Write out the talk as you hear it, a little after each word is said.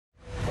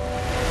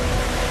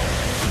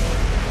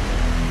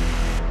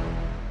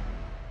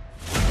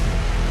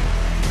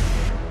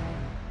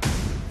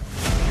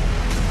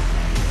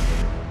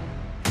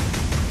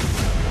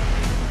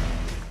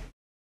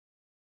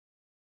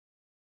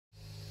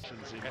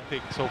I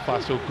think so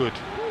far so good.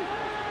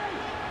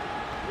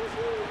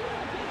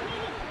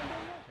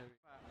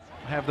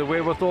 Have the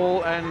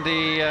wherewithal and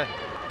the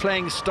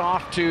playing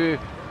staff to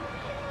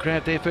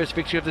grab their first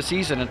victory of the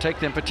season and take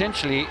them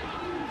potentially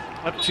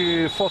up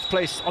to 4th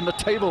place on the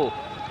table,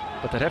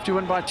 but they'd have to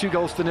win by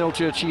 2-0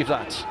 to achieve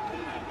that.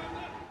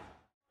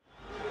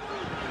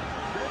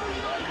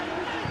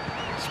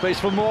 Space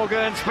for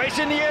Morgan, space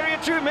in the area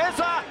to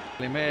Meza.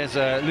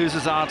 Meza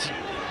loses out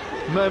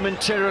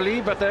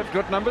momentarily, but they've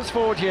got numbers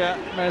forward here.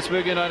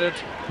 Maritzburg United.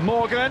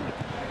 Morgan,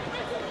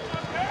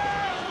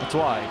 it's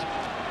wide.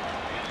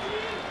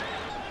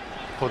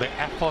 For the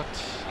effort,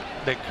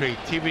 the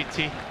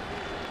creativity,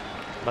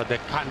 but they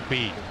can't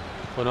be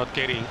for not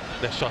getting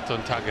the shots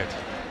on target.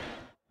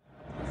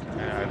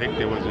 I think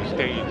there was a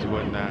stage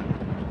when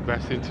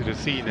burst into the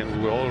scene and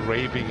we were all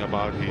raving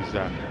about his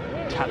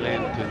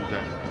talent and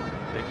the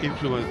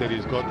influence that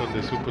he's got on the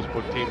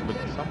Supersport team, but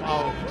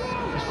somehow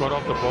he's got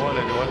off the ball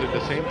and he wasn't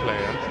the same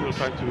player. I'm still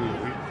trying to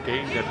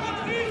regain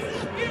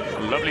that.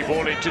 A lovely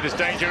ball into this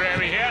danger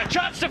area here. A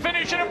chance to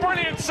finish and a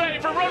brilliant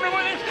save from Ronwin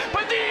Williams,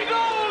 but the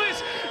goal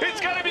is,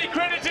 it's going to be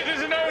credited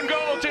as an own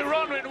goal to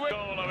Ronwin Williams.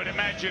 Goal, I would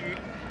imagine,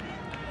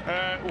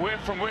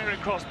 from where it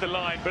crossed the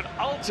line, but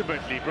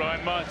ultimately,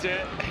 Brian Martin,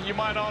 you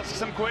might ask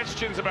some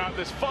questions about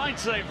this fine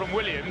save from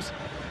Williams,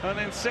 and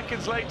then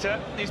seconds later,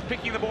 he's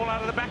picking the ball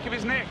out of the back of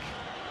his net.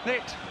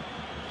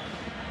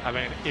 I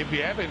mean, if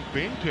you haven't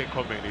been to a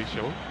comedy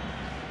show,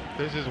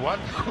 this is one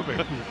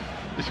comedy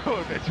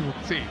show that you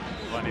will see.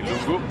 Vani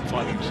Lungu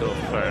finding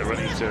himself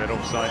running into that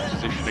offside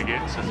position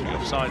again, so the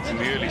offsides in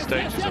the early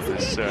stages of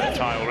this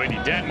tie already.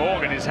 Dan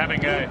Morgan is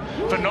having a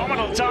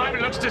phenomenal time.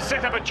 It looks to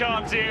set up a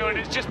chance here, and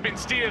it's just been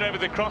steered over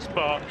the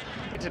crossbar.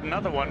 He did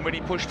another one when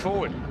he pushed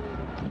forward.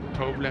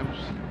 Problems,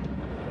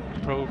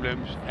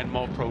 and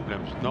more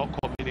problems. No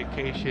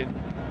communication,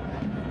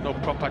 no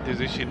proper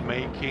decision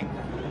making.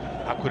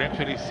 I could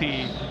actually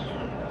see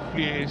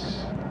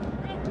Fleers,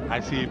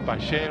 I see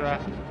Bashera.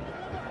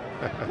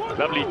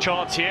 Lovely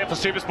chance here for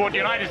Supersport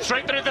United,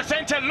 straight through the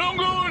centre.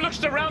 Lungu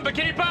looks around the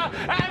keeper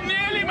and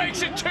nearly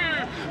makes it 2,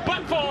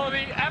 but for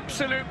the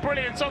absolute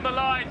brilliance on the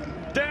line,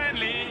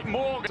 Danley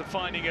Morgan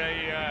finding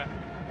a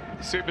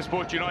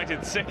Supersport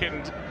United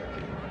second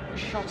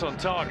shot on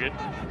target.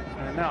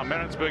 And now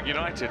Maritzburg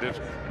United have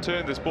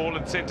turned this ball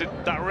and sent it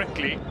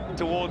directly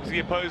towards the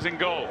opposing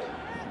goal.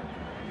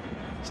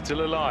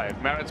 Still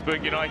alive,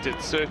 Maritzburg United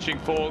searching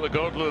for the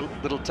goal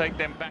that'll take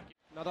them back.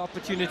 Another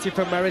opportunity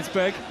for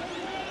Maritzburg.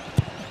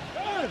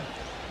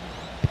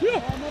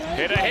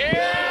 Header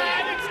here,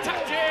 and it's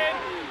tucked in.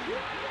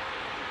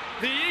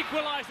 The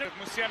equaliser of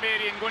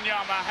Musiameri and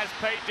Gunyama has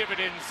paid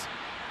dividends.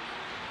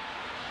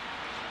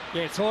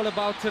 Yeah, it's all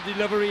about the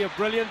delivery. A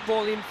brilliant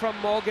ball in from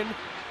Morgan.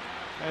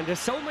 And there's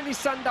so many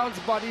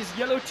Sundowns bodies,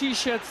 yellow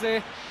t-shirts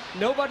there.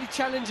 Nobody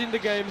challenging the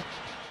game.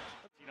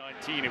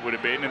 2019 it would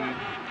have been, and I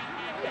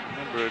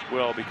remember it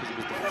well because it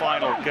was the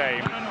final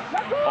game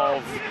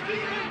of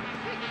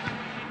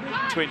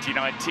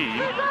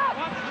 2019.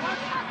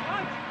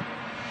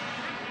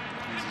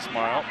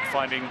 Smile,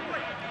 finding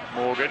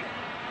Morgan.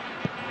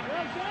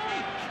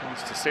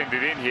 Wants to send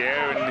it in here,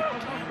 and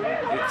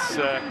it's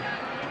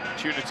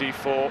opportunity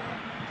for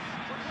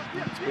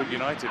Maritzburg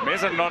United.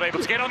 Meza not able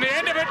to get on the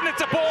end of it, and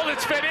it's a ball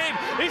that's fed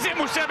in. Is it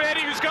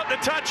Musiameri who's got the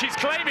touch? He's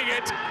claiming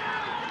it.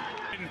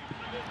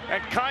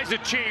 And Kaiser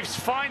Chiefs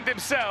find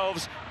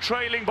themselves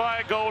trailing by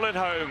a goal at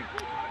home.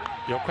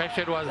 Your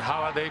question was,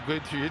 how are they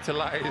going to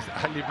utilize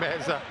Ali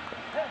Meza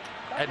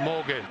and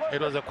Morgan?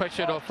 It was a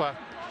question of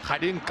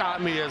Hadin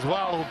Kami as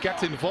well, who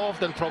gets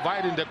involved and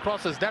providing the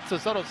crosses. That's the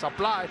sort of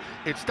supply.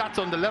 It starts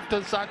on the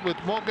left-hand side with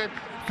Morgan,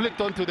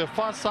 flicked onto the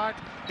far side.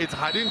 It's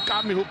Hadin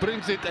Kami who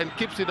brings it and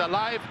keeps it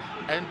alive,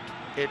 and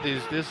it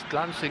is this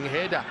glancing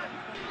header.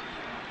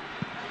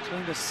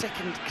 Trying the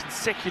second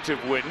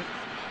consecutive win.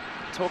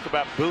 Talk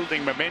about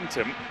building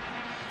momentum.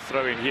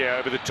 Throw in here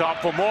over the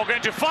top for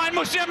Morgan to find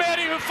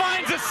Musiameri, who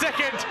finds a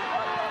second.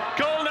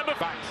 Goal number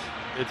 5.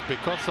 It's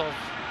because of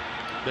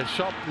the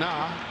shot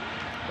now.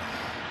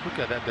 Look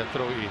at that, the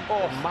throw in.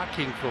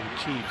 Marking from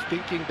Chiefs,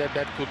 thinking that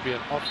that could be an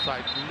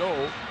offside.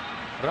 No.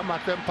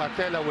 Ramathem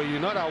Patela, where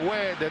you're not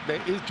aware that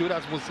there is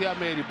Judas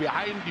Musiameri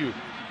behind you.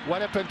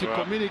 What happened to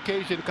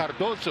communication,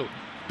 Cardoso?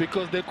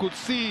 Because they could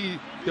see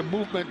the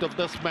movement of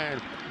this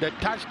man, the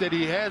touch that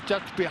he has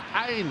just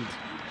behind.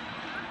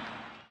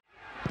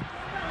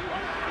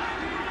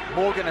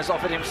 Morgan has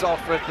offered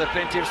himself with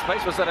plenty of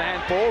space. Was that a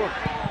handball?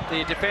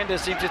 The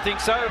defenders seem to think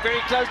so.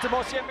 Very close to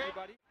Musiameri.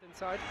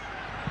 Inside.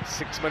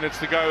 6 minutes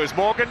to go as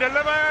Morgan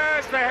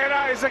delivers. The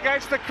header is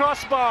against the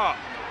crossbar.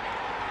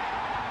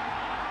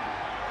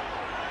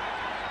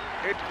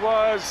 It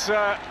was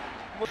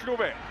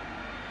Mutlube.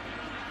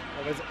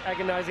 That was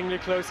agonizingly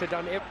close. They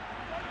done it.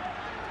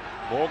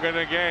 Morgan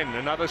again,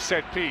 another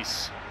set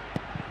piece.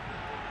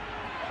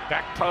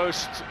 Back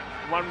post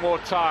one more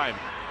time.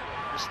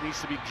 This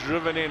needs to be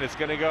driven in. It's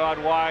going to go out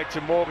wide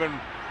to Morgan.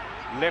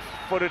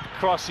 Left-footed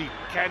cross. He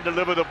can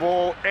deliver the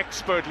ball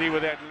expertly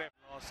with that left.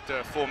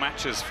 Last 4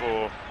 matches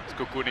for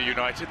Skokuna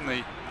United in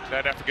the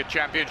South Africa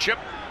Championship.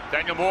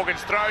 Daniel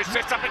Morgan's throw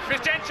sets up a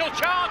potential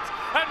chance,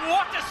 and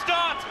what a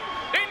start!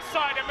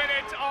 Inside a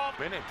minute of...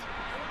 They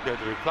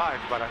had replied,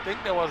 but I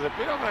think there was a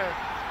bit of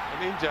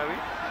an injury.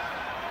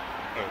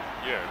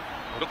 Yeah,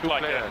 looked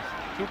like players,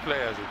 two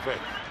players in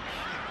fact.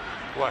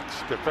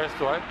 Watch the first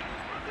one.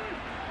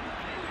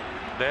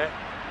 There.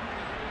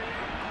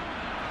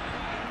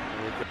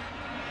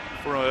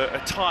 For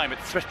a time, it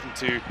threatened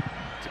to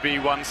be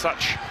one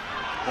such.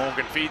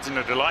 Morgan feeds in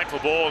a delightful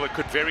ball that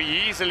could very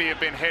easily have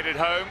been headed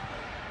home.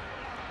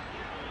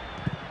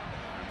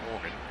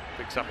 Morgan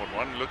picks up on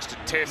one, looks to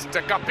test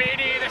to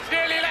Kapini. That's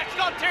nearly Let's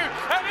Not To,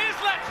 and is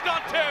Let's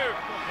Not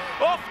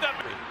To! Off the...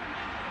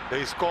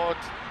 They scored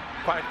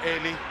quite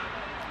early,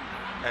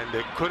 and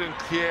they couldn't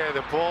clear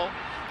the ball.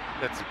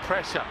 That's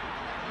pressure.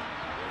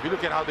 If you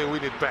look at how they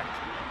win it back,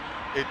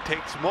 it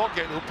takes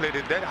Morgan, who played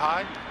it that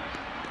high,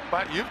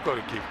 but you've got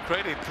to give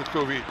credit to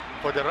Kobe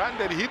for the run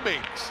that he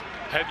makes.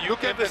 Have you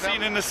ever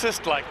seen an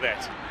assist like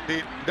that?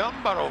 The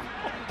number of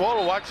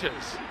ball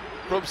watchers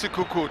from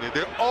Sikukuni,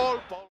 they're all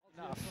ball.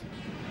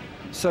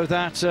 So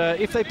that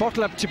if they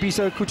bottle up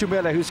Tibiso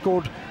Kutumela, who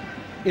scored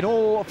in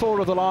all 4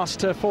 of the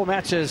last 4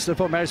 matches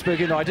for Maritzburg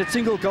United,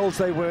 single goals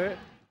they were.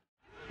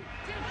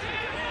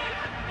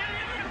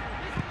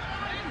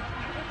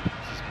 This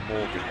is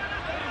Morgan.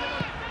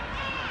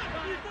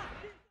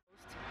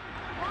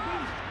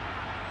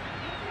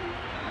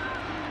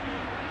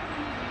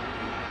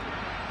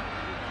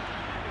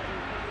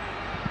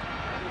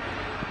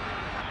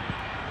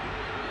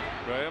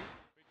 Graham.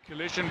 Big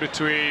collision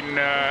between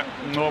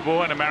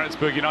Norbo and a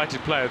Maritzburg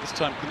United player. This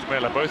time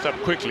Kutumela both up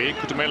quickly.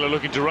 Kutumela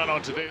looking to run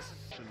onto this.